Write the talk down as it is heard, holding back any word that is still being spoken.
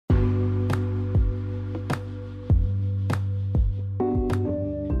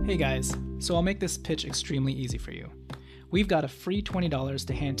Hey guys, so I'll make this pitch extremely easy for you. We've got a free $20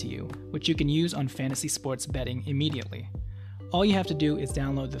 to hand to you, which you can use on fantasy sports betting immediately. All you have to do is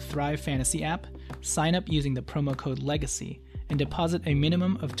download the Thrive Fantasy app, sign up using the promo code LEGACY, and deposit a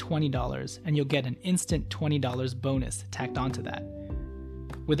minimum of $20, and you'll get an instant $20 bonus tacked onto that.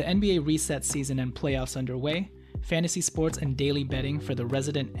 With the NBA reset season and playoffs underway, fantasy sports and daily betting for the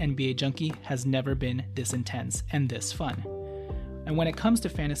resident NBA junkie has never been this intense and this fun. And when it comes to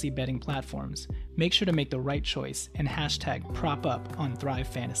fantasy betting platforms, make sure to make the right choice and hashtag #PropUp on Thrive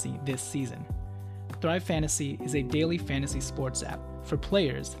Fantasy this season. Thrive Fantasy is a daily fantasy sports app for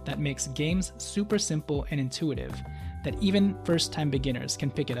players that makes games super simple and intuitive that even first-time beginners can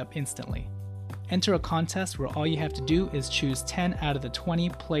pick it up instantly. Enter a contest where all you have to do is choose 10 out of the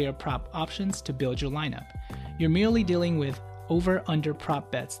 20 player prop options to build your lineup. You're merely dealing with over-under prop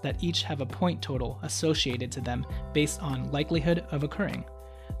bets that each have a point total associated to them based on likelihood of occurring.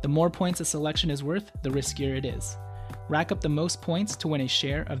 The more points a selection is worth, the riskier it is. Rack up the most points to win a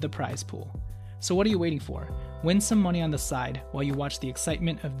share of the prize pool. So what are you waiting for? Win some money on the side while you watch the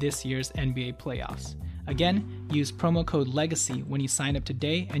excitement of this year's NBA playoffs. Again, use promo code LEGACY when you sign up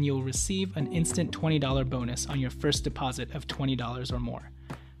today and you'll receive an instant $20 bonus on your first deposit of $20 or more.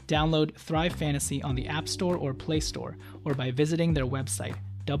 Download Thrive Fantasy on the App Store or Play Store, or by visiting their website,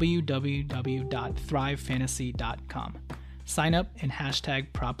 www.thrivefantasy.com. Sign up and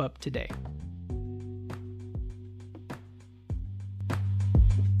hashtag #PropUp today.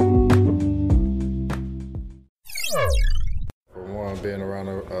 For one, being around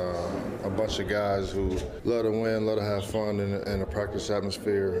a bunch of guys who love to win, love to have fun in a practice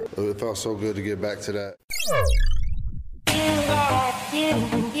atmosphere, it felt so good to get back to that.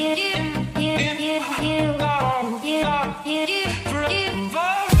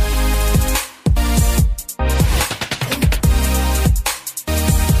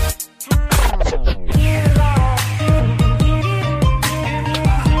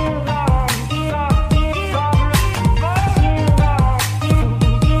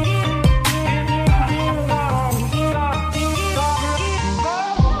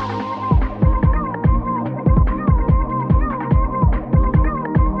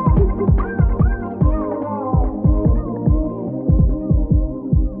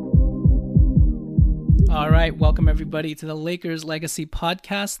 Welcome everybody to the Lakers Legacy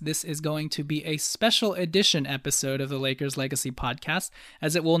Podcast. This is going to be a special edition episode of the Lakers Legacy Podcast,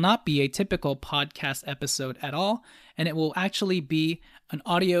 as it will not be a typical podcast episode at all, and it will actually be an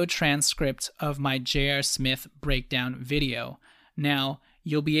audio transcript of my J.R. Smith breakdown video. Now,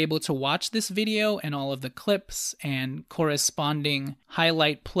 you'll be able to watch this video and all of the clips and corresponding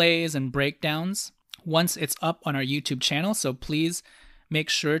highlight plays and breakdowns once it's up on our YouTube channel, so please make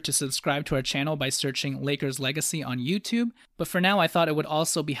sure to subscribe to our channel by searching Lakers Legacy on YouTube. But for now, I thought it would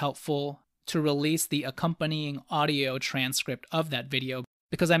also be helpful to release the accompanying audio transcript of that video,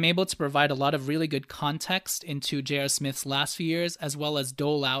 because I'm able to provide a lot of really good context into J.R. Smith's last few years, as well as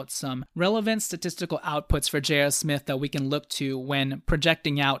dole out some relevant statistical outputs for J.R. Smith that we can look to when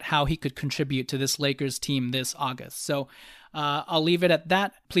projecting out how he could contribute to this Lakers team this August. So I'll leave it at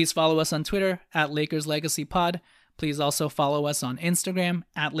that. Please follow us on Twitter at Lakers Legacy Pod. Please also follow us on Instagram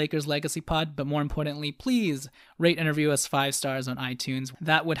at Lakers Legacy Pod, but more importantly, please rate and review us 5 stars on iTunes.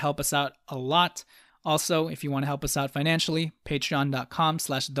 That would help us out a lot. Also, if you want to help us out financially,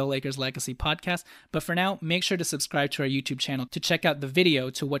 patreon.com/The Lakers Legacy Podcast. But for now, make sure to subscribe to our YouTube channel to check out the video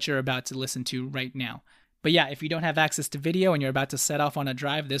to what you're about to listen to right now. But yeah, if you don't have access to video and you're about to set off on a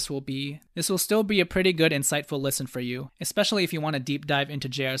drive, this will still be a pretty good, insightful listen for you, especially if you want to deep dive into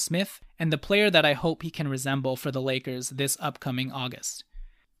J.R. Smith and the player that I hope he can resemble for the Lakers this upcoming August.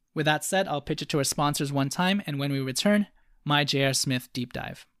 With that said, I'll pitch it to our sponsors one time, and when we return, my J.R. Smith deep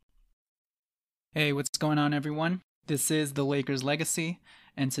dive. Hey, what's going on, everyone? This is the Lakers Legacy,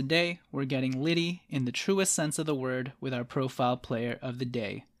 and today we're getting litty in the truest sense of the word with our profile player of the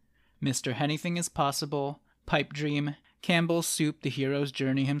day. Mr. Anything is Possible, Pipe Dream, Campbell's Soup, the hero's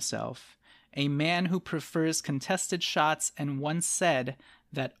journey himself, a man who prefers contested shots and once said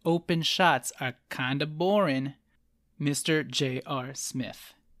that open shots are kinda boring, Mr. J.R.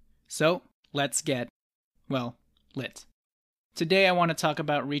 Smith. So, let's get, lit. Today I want to talk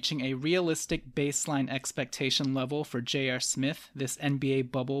about reaching a realistic baseline expectation level for J.R. Smith this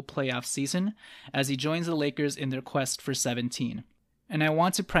NBA bubble playoff season as he joins the Lakers in their quest for 17. And I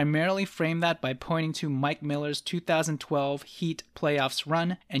want to primarily frame that by pointing to Mike Miller's 2012 Heat playoffs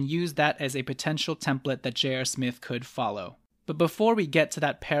run and use that as a potential template that J.R. Smith could follow. But before we get to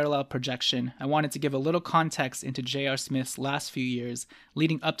that parallel projection, I wanted to give a little context into J.R. Smith's last few years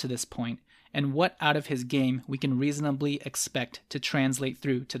leading up to this point, and what out of his game we can reasonably expect to translate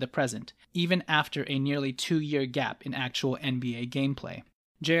through to the present, even after a nearly 2-year gap in actual NBA gameplay.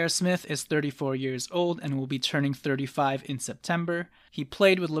 J.R. Smith is 34 years old and will be turning 35 in September. He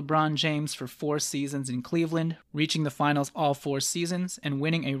played with LeBron James for 4 seasons in Cleveland, reaching the finals all 4 seasons and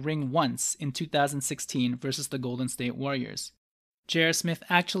winning a ring once in 2016 versus the Golden State Warriors. J.R. Smith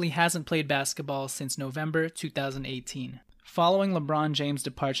actually hasn't played basketball since November 2018. Following LeBron James'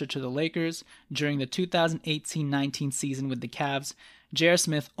 departure to the Lakers during the 2018-19 season with the Cavs, J.R.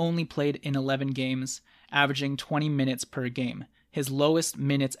 Smith only played in 11 games, averaging 20 minutes per game, his lowest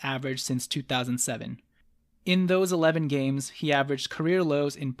minutes average since 2007. In those 11 games, he averaged career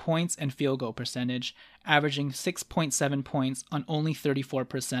lows in points and field goal percentage, averaging 6.7 points on only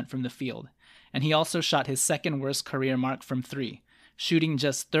 34% from the field, and he also shot his second worst career mark from 3, shooting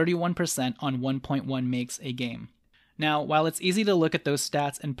just 31% on 1.1 makes a game. Now, while it's easy to look at those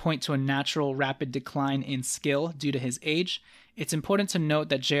stats and point to a natural rapid decline in skill due to his age, it's important to note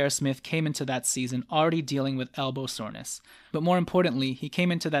that J.R. Smith came into that season already dealing with elbow soreness. But more importantly, he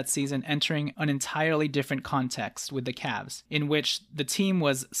came into that season entering an entirely different context with the Cavs, in which the team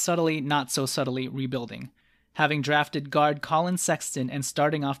was subtly, not so subtly, rebuilding, having drafted guard Colin Sexton and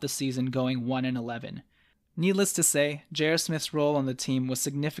starting off the season going 1-11. Needless to say, J.R. Smith's role on the team was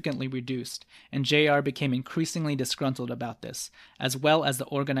significantly reduced, and J.R. became increasingly disgruntled about this, as well as the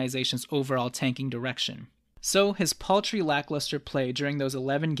organization's overall tanking direction. So, his paltry lackluster play during those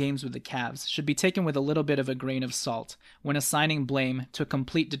 11 games with the Cavs should be taken with a little bit of a grain of salt when assigning blame to a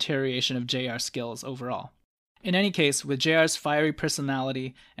complete deterioration of J.R.'s skills overall. In any case, with J.R.'s fiery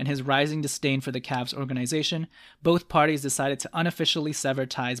personality and his rising disdain for the Cavs organization, both parties decided to unofficially sever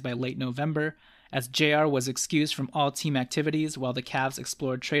ties by late November, as J.R. was excused from all team activities while the Cavs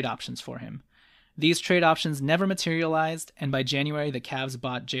explored trade options for him. These trade options never materialized, and by January the Cavs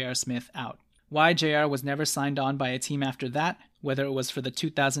bought J.R. Smith out. Why J.R. was never signed on by a team after that, whether it was for the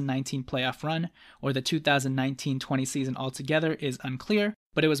 2019 playoff run or the 2019-20 season altogether, is unclear,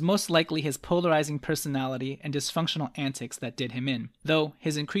 but it was most likely his polarizing personality and dysfunctional antics that did him in, though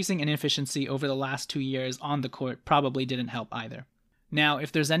his increasing inefficiency over the last 2 years on the court probably didn't help either. Now,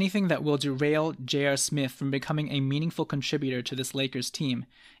 if there's anything that will derail J.R. Smith from becoming a meaningful contributor to this Lakers team,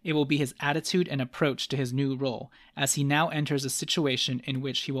 it will be his attitude and approach to his new role, as he now enters a situation in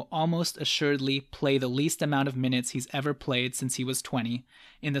which he will almost assuredly play the least amount of minutes he's ever played since he was 20,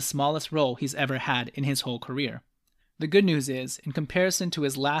 in the smallest role he's ever had in his whole career. The good news is, in comparison to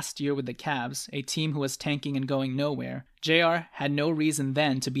his last year with the Cavs, a team who was tanking and going nowhere, J.R. had no reason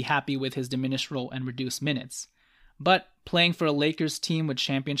then to be happy with his diminished role and reduced minutes. But, playing for a Lakers team with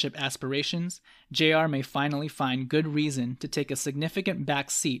championship aspirations, J.R. may finally find good reason to take a significant back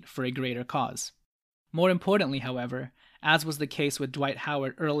seat for a greater cause. More importantly, however, as was the case with Dwight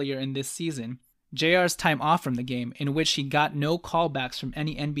Howard earlier in this season, J.R.'s time off from the game, in which he got no callbacks from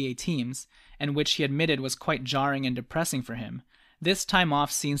any NBA teams, and which he admitted was quite jarring and depressing for him, this time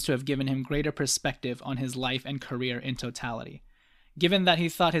off seems to have given him greater perspective on his life and career in totality. Given that he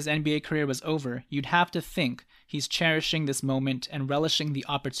thought his NBA career was over, you'd have to think he's cherishing this moment and relishing the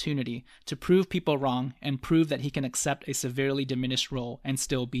opportunity to prove people wrong and prove that he can accept a severely diminished role and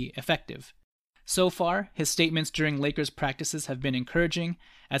still be effective. So far, his statements during Lakers practices have been encouraging,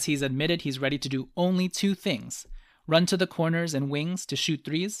 as he's admitted he's ready to do only 2 things: run to the corners and wings to shoot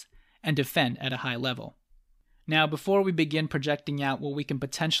threes, and defend at a high level. Now, before we begin projecting out what we can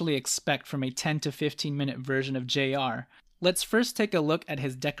potentially expect from a 10 to 15 minute version of JR, let's first take a look at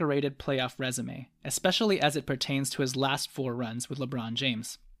his decorated playoff resume, especially as it pertains to his last 4 runs with LeBron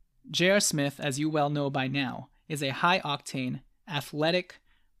James. J.R. Smith, as you well know by now, is a high-octane, athletic,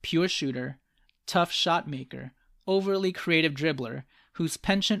 pure shooter, tough shot maker, overly creative dribbler, whose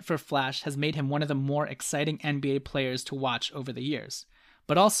penchant for flash has made him one of the more exciting NBA players to watch over the years,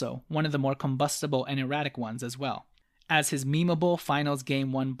 but also one of the more combustible and erratic ones as well, as his memeable Finals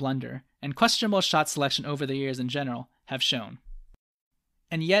Game 1 blunder and questionable shot selection over the years in general have shown.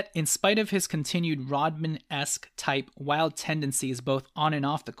 And yet, in spite of his continued Rodman-esque type wild tendencies both on and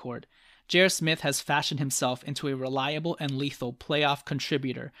off the court, J.R. Smith has fashioned himself into a reliable and lethal playoff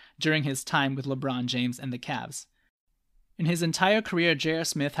contributor during his time with LeBron James and the Cavs. In his entire career, J.R.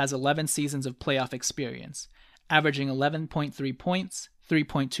 Smith has 11 seasons of playoff experience, averaging 11.3 points,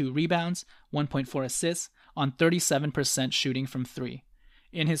 3.2 rebounds, 1.4 assists, on 37% shooting from 3.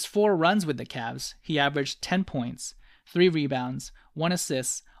 In his 4 runs with the Cavs, he averaged 10 points, 3 rebounds, 1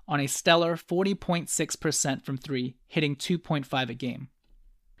 assist, on a stellar 40.6% from 3, hitting 2.5 a game.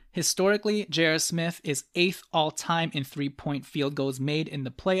 Historically, J.R. Smith is 8th all-time in three-point field goals made in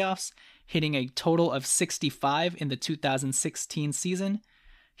the playoffs, hitting a total of 65 in the 2016 season.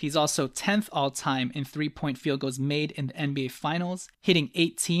 He's also 10th all-time in three-point field goals made in the NBA Finals, hitting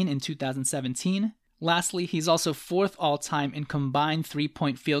 18 in 2017. Lastly, he's also 4th all-time in combined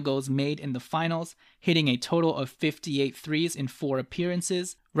three-point field goals made in the finals, hitting a total of 58 threes in 4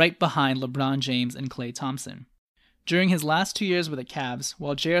 appearances, right behind LeBron James and Klay Thompson. During his last 2 years with the Cavs,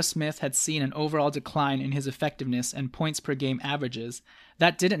 while J.R. Smith had seen an overall decline in his effectiveness and points per game averages,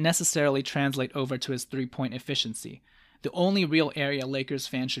 that didn't necessarily translate over to his three-point efficiency, the only real area Lakers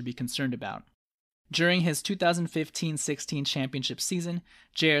fans should be concerned about. During his 2015-16 championship season,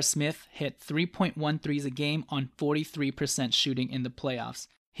 J.R. Smith hit 3.1 threes a game on 43% shooting in the playoffs,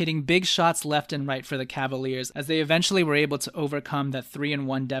 hitting big shots left and right for the Cavaliers as they eventually were able to overcome that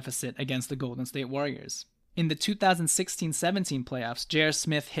 3-1 deficit against the Golden State Warriors. In the 2016-17 playoffs, J.R.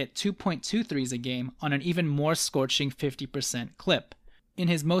 Smith hit 2.2 threes a game on an even more scorching 50% clip. In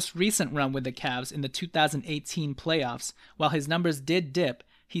his most recent run with the Cavs in the 2018 playoffs, while his numbers did dip,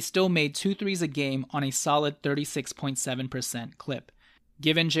 he still made 2 threes a game on a solid 36.7% clip.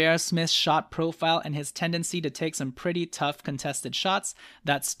 Given J.R. Smith's shot profile and his tendency to take some pretty tough contested shots,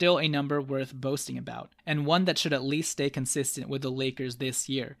 that's still a number worth boasting about, and one that should at least stay consistent with the Lakers this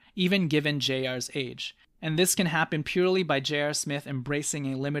year, even given J.R.'s age. And this can happen purely by J.R. Smith embracing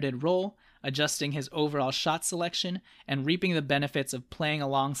a limited role, adjusting his overall shot selection, and reaping the benefits of playing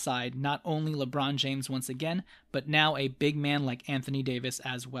alongside not only LeBron James once again, but now a big man like Anthony Davis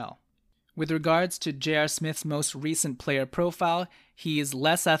as well. With regards to J.R. Smith's most recent player profile, he is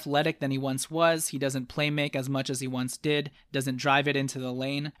less athletic than he once was, he doesn't play make as much as he once did, doesn't drive it into the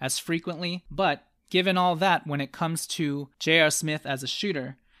lane as frequently, but given all that, when it comes to J.R. Smith as a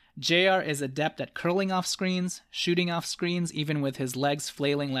shooter, JR is adept at curling off screens, shooting off screens even with his legs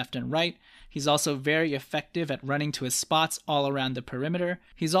flailing left and right. He's also very effective at running to his spots all around the perimeter.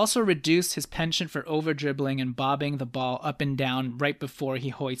 He's also reduced his penchant for over-dribbling and bobbing the ball up and down right before he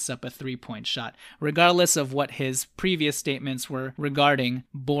hoists up a three-point shot, regardless of what his previous statements were regarding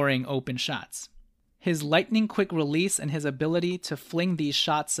boring open shots. His lightning-quick release and his ability to fling these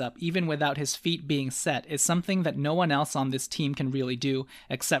shots up even without his feet being set is something that no one else on this team can really do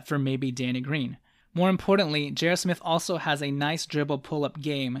except for maybe Danny Green. More importantly, J.R. Smith also has a nice dribble pull-up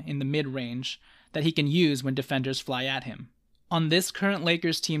game in the mid-range that he can use when defenders fly at him. On this current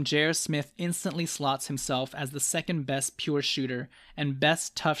Lakers team, J.R. Smith instantly slots himself as the second best pure shooter and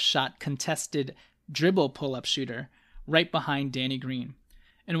best tough shot contested dribble pull-up shooter, right behind Danny Green.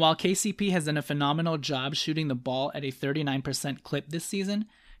 And while KCP has done a phenomenal job shooting the ball at a 39% clip this season,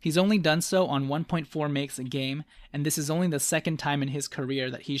 he's only done so on 1.4 makes a game, and this is only the second time in his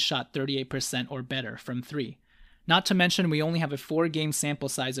career that he's shot 38% or better from 3. Not to mention we only have a 4-game sample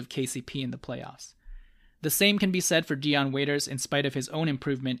size of KCP in the playoffs. The same can be said for Dion Waiters in spite of his own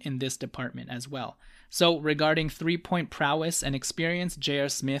improvement in this department as well. So regarding three-point prowess and experience, J.R.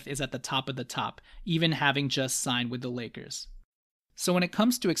 Smith is at the top of the top, even having just signed with the Lakers. So when it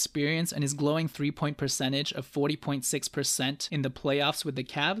comes to experience and his glowing three-point percentage of 40.6% in the playoffs with the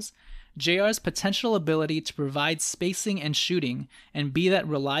Cavs, JR's potential ability to provide spacing and shooting and be that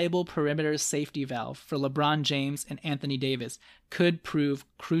reliable perimeter safety valve for LeBron James and Anthony Davis could prove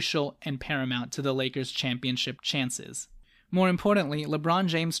crucial and paramount to the Lakers' championship chances. More importantly, LeBron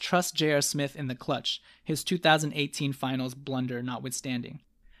James trusts J.R. Smith in the clutch, his 2018 Finals blunder notwithstanding.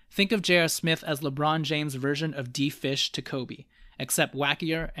 Think of J.R. Smith as LeBron James' version of D-Fish to Kobe, except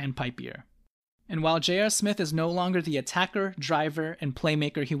wackier and pipier. And while J.R. Smith is no longer the attacker, driver, and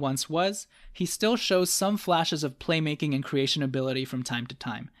playmaker he once was, he still shows some flashes of playmaking and creation ability from time to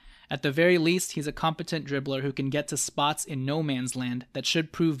time. At the very least, he's a competent dribbler who can get to spots in no man's land that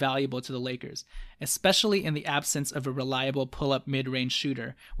should prove valuable to the Lakers, especially in the absence of a reliable pull-up mid-range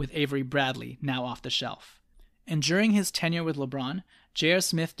shooter with Avery Bradley now off the shelf. And during his tenure with LeBron, J.R.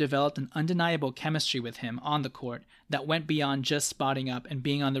 Smith developed an undeniable chemistry with him on the court that went beyond just spotting up and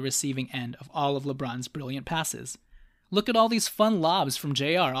being on the receiving end of all of LeBron's brilliant passes. Look at all these fun lobs from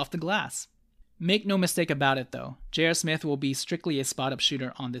J.R. off the glass. Make no mistake about it though, J.R. Smith will be strictly a spot-up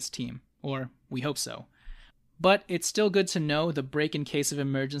shooter on this team, or we hope so. But it's still good to know the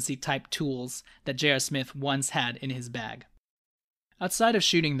break-in-case-of-emergency type tools that J.R. Smith once had in his bag. Outside of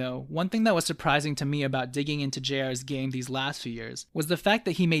shooting though, one thing that was surprising to me about digging into JR's game these last few years was the fact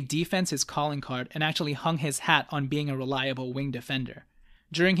that he made defense his calling card and actually hung his hat on being a reliable wing defender.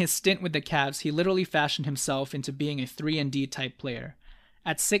 During his stint with the Cavs, he literally fashioned himself into being a 3-and-D type player.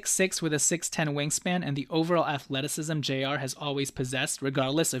 At 6'6" with a 6'10" wingspan and the overall athleticism JR has always possessed,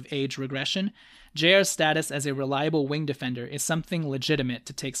 regardless of age regression, JR's status as a reliable wing defender is something legitimate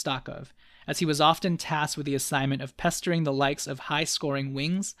to take stock of, as he was often tasked with the assignment of pestering the likes of high-scoring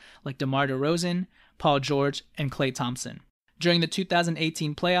wings like DeMar DeRozan, Paul George, and Klay Thompson. During the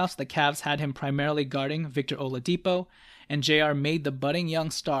 2018 playoffs, the Cavs had him primarily guarding Victor Oladipo, and JR made the budding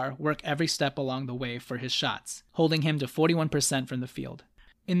young star work every step along the way for his shots, holding him to 41% from the field.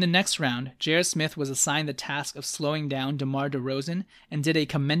 In the next round, J.R. Smith was assigned the task of slowing down DeMar DeRozan and did a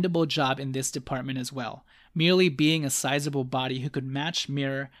commendable job in this department as well, merely being a sizable body who could match,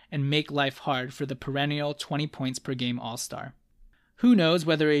 mirror, and make life hard for the perennial 20 points per game all-star. Who knows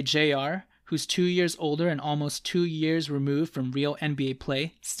whether a JR, who's 2 years older and almost 2 years removed from real NBA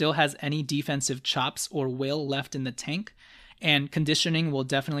play, still has any defensive chops or will left in the tank, and conditioning will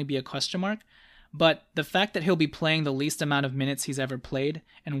definitely be a question mark. But the fact that he'll be playing the least amount of minutes he's ever played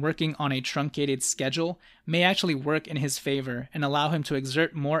and working on a truncated schedule may actually work in his favor and allow him to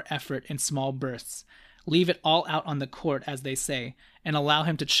exert more effort in small bursts, leave it all out on the court, as they say, and allow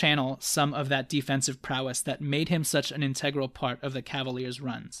him to channel some of that defensive prowess that made him such an integral part of the Cavaliers'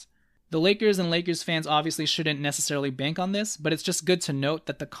 runs. The Lakers and Lakers fans obviously shouldn't necessarily bank on this, but it's just good to note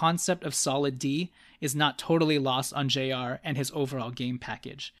that the concept of solid D is not totally lost on JR and his overall game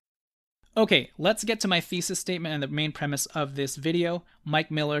package. Okay, let's get to my thesis statement and the main premise of this video.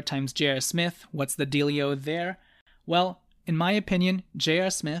 Mike Miller times J.R. Smith. What's the dealio there? Well, in my opinion, J.R.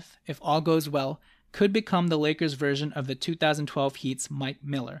 Smith, if all goes well, could become the Lakers' version of the 2012 Heat's Mike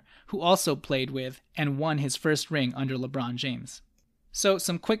Miller, who also played with and won his first ring under LeBron James. So,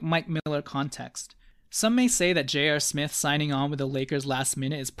 some quick Mike Miller context. Some may say that J.R. Smith signing on with the Lakers last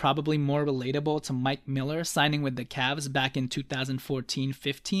minute is probably more relatable to Mike Miller signing with the Cavs back in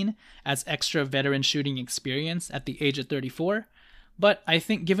 2014-15 as extra veteran shooting experience at the age of 34, but I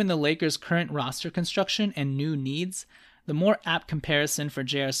think given the Lakers' current roster construction and new needs, the more apt comparison for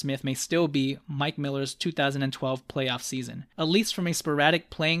J.R. Smith may still be Mike Miller's 2012 playoff season, at least from a sporadic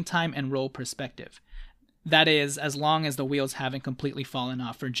playing time and role perspective. That is, as long as the wheels haven't completely fallen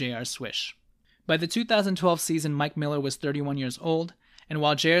off for J.R. Swish. By the 2012 season, Mike Miller was 31 years old, and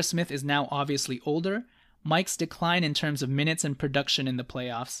while J.R. Smith is now obviously older, Mike's decline in terms of minutes and production in the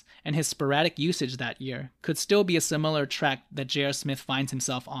playoffs, and his sporadic usage that year, could still be a similar track that J.R. Smith finds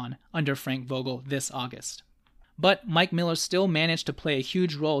himself on under Frank Vogel this August. But Mike Miller still managed to play a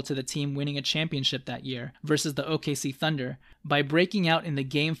huge role to the team winning a championship that year versus the OKC Thunder by breaking out in the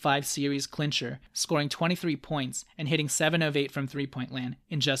Game 5 series clincher, scoring 23 points and hitting 7 of 8 from three-point land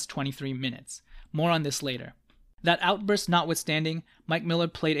in just 23 minutes. More on this later. That outburst notwithstanding, Mike Miller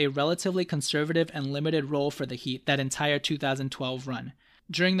played a relatively conservative and limited role for the Heat that entire 2012 run.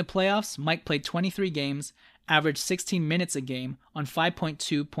 During the playoffs, Mike played 23 games, averaged 16 minutes a game on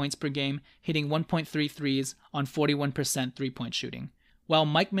 5.2 points per game, hitting 1.3 threes on 41% three-point shooting. While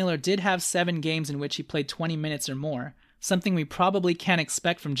Mike Miller did have 7 games in which he played 20 minutes or more, something we probably can't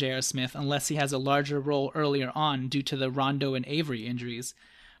expect from J.R. Smith unless he has a larger role earlier on due to the Rondo and Avery injuries.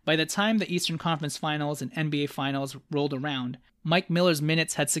 By the time the Eastern Conference Finals and NBA Finals rolled around, Mike Miller's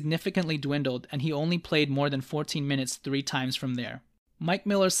minutes had significantly dwindled and he only played more than 14 minutes 3 times from there. Mike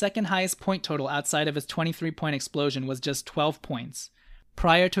Miller's second highest point total outside of his 23-point explosion was just 12 points.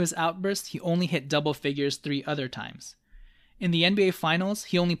 Prior to his outburst, he only hit double figures 3 other times. In the NBA Finals,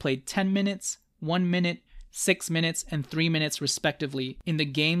 he only played 10 minutes, 1 minute, 6 minutes, and 3 minutes respectively in the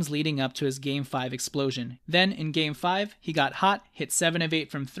games leading up to his Game 5 explosion. Then, in Game 5, he got hot, hit 7 of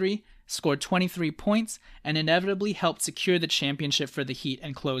 8 from 3, scored 23 points, and inevitably helped secure the championship for the Heat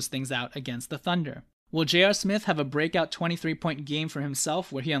and close things out against the Thunder. Will J.R. Smith have a breakout 23-point game for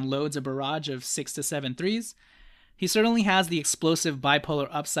himself where he unloads a barrage of 6 to 7 threes? He certainly has the explosive bipolar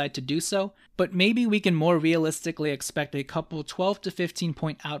upside to do so, but maybe we can more realistically expect a couple 12 to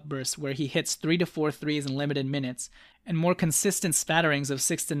 15-point outbursts where he hits 3 to 4 threes in limited minutes, and more consistent spatterings of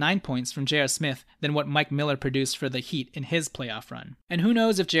 6 to 9 points from J.R. Smith than what Mike Miller produced for the Heat in his playoff run. And who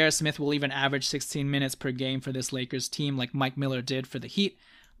knows if J.R. Smith will even average 16 minutes per game for this Lakers team like Mike Miller did for the Heat.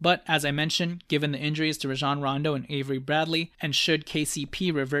 But, as I mentioned, given the injuries to Rajon Rondo and Avery Bradley, and should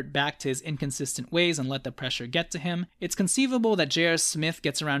KCP revert back to his inconsistent ways and let the pressure get to him, it's conceivable that J.R. Smith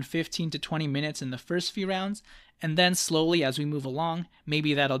gets around 15 to 20 minutes in the first few rounds, and then slowly as we move along,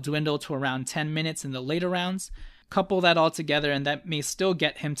 maybe that'll dwindle to around 10 minutes in the later rounds. Couple that all together and that may still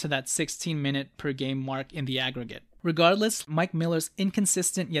get him to that 16-minute per game mark in the aggregate. Regardless, Mike Miller's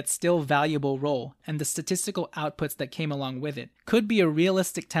inconsistent yet still valuable role and the statistical outputs that came along with it could be a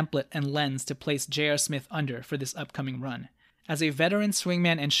realistic template and lens to place J.R. Smith under for this upcoming run. As a veteran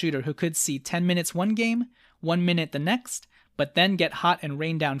swingman and shooter who could see 10 minutes one game, 1 minute the next, but then get hot and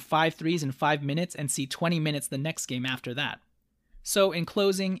rain down 5 threes in 5 minutes and see 20 minutes the next game after that. So in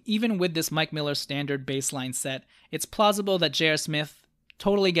closing, even with this Mike Miller standard baseline set, it's plausible that J.R. Smith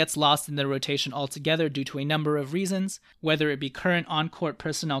totally gets lost in the rotation altogether due to a number of reasons, whether it be current on-court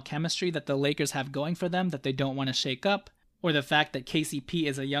personnel chemistry that the Lakers have going for them that they don't want to shake up, or the fact that KCP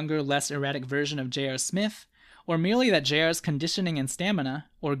is a younger, less erratic version of J.R. Smith, or merely that JR's conditioning and stamina,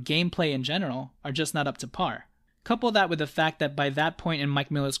 or gameplay in general, are just not up to par. Couple that with the fact that by that point in Mike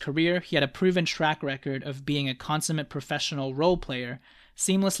Miller's career, he had a proven track record of being a consummate professional role player,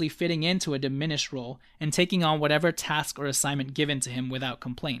 seamlessly fitting into a diminished role and taking on whatever task or assignment given to him without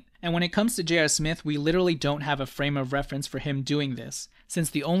complaint. And when it comes to J.R. Smith, we literally don't have a frame of reference for him doing this,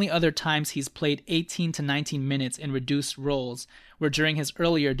 since the only other times he's played 18 to 19 minutes in reduced roles were during his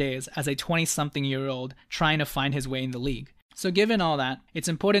earlier days as a 20-something-year-old trying to find his way in the league. So given all that, it's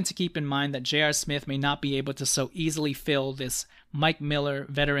important to keep in mind that J.R. Smith may not be able to so easily fill this Mike Miller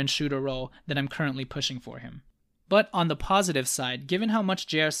veteran shooter role that I'm currently pushing for him. But on the positive side, given how much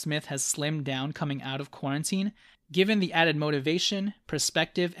J.R. Smith has slimmed down coming out of quarantine, given the added motivation,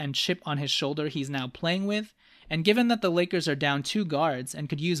 perspective, and chip on his shoulder he's now playing with, and given that the Lakers are down 2 guards and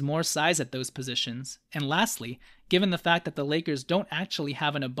could use more size at those positions, and lastly, given the fact that the Lakers don't actually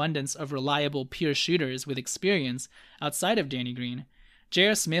have an abundance of reliable pure shooters with experience outside of Danny Green,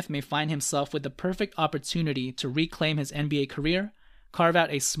 J.R. Smith may find himself with the perfect opportunity to reclaim his NBA career, carve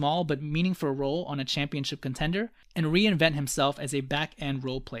out a small but meaningful role on a championship contender, and reinvent himself as a back-end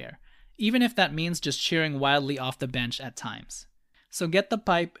role player, even if that means just cheering wildly off the bench at times. So get the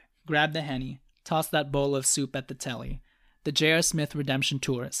pipe, grab the Henny, toss that bowl of soup at the telly. The J.R. Smith Redemption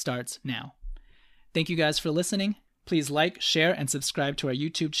Tour starts now. Thank you guys for listening. Please like, share, and subscribe to our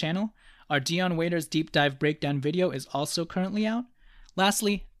YouTube channel. Our Dion Waiters Deep Dive Breakdown video is also currently out.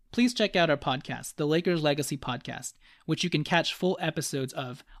 Lastly, please check out our podcast, the Lakers Legacy Podcast, which you can catch full episodes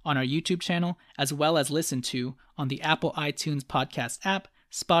of on our YouTube channel, as well as listen to on the Apple iTunes podcast app,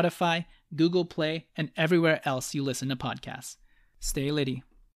 Spotify, Google Play, and everywhere else you listen to podcasts. Stay litty.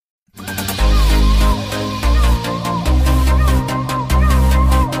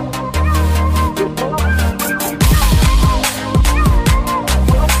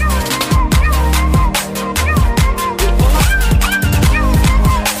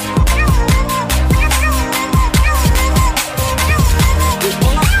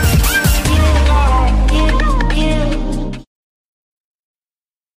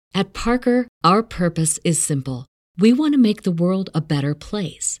 At Parker, our purpose is simple. We want to make the world a better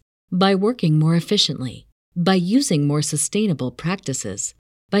place by working more efficiently, by using more sustainable practices,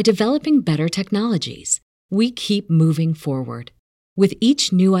 by developing better technologies. We keep moving forward. With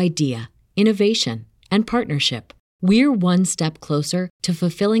each new idea, innovation, and partnership, we're one step closer to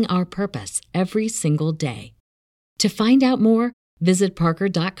fulfilling our purpose every single day. To find out more, visit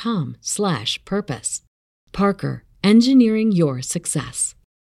parker.com/purpose. Parker, engineering your success.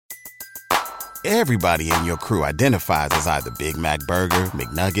 Everybody in your crew identifies as either Big Mac Burger,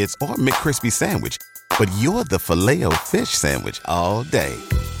 McNuggets, or McCrispy Sandwich. But you're the Filet-O-Fish Sandwich all day.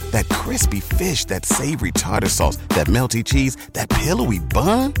 That crispy fish, that savory tartar sauce, that melty cheese, that pillowy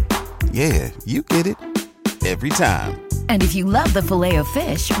bun. Yeah, you get it. Every time. And if you love the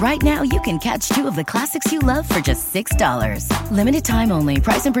Filet-O-Fish, right now you can catch 2 of the classics you love for just $6. Limited time only.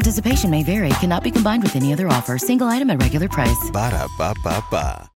 Price and participation may vary. Cannot be combined with any other offer. Single item at regular price. Ba-da-ba-ba-ba.